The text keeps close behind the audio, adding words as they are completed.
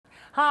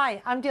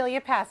Hi, I'm Delia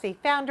Passy,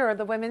 founder of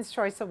the Women's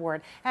Choice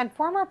Award and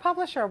former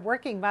publisher of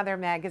Working Mother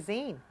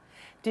magazine.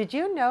 Did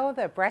you know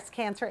that breast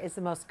cancer is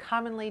the most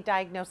commonly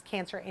diagnosed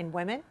cancer in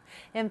women?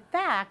 In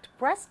fact,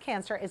 breast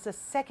cancer is the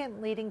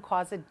second leading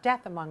cause of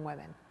death among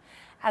women.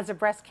 As a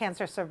breast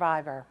cancer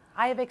survivor,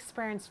 I have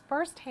experienced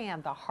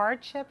firsthand the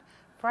hardship,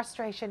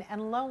 frustration,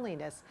 and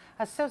loneliness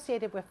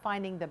associated with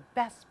finding the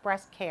best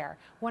breast care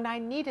when I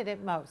needed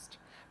it most.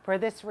 For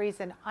this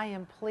reason, I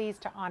am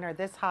pleased to honor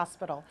this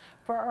hospital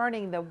for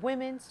earning the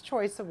Women's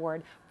Choice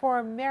Award for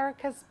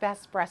America's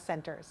Best Breast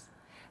Centers.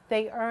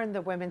 They earned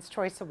the Women's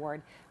Choice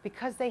Award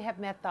because they have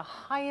met the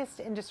highest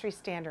industry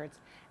standards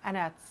and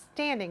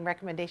outstanding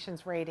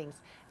recommendations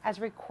ratings as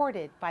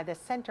recorded by the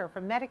Center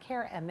for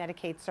Medicare and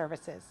Medicaid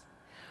Services.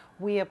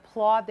 We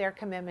applaud their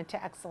commitment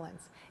to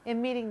excellence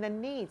in meeting the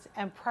needs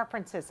and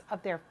preferences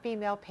of their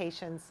female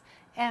patients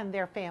and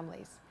their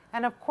families.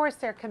 And of course,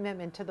 their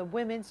commitment to the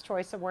Women's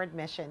Choice Award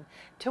mission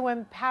to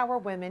empower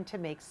women to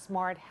make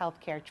smart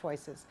healthcare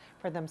choices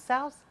for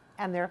themselves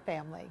and their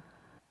family.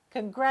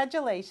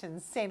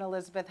 Congratulations, St.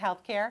 Elizabeth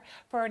Healthcare,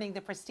 for earning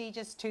the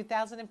prestigious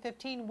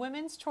 2015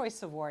 Women's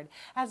Choice Award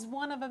as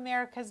one of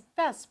America's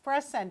best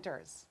breast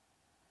centers.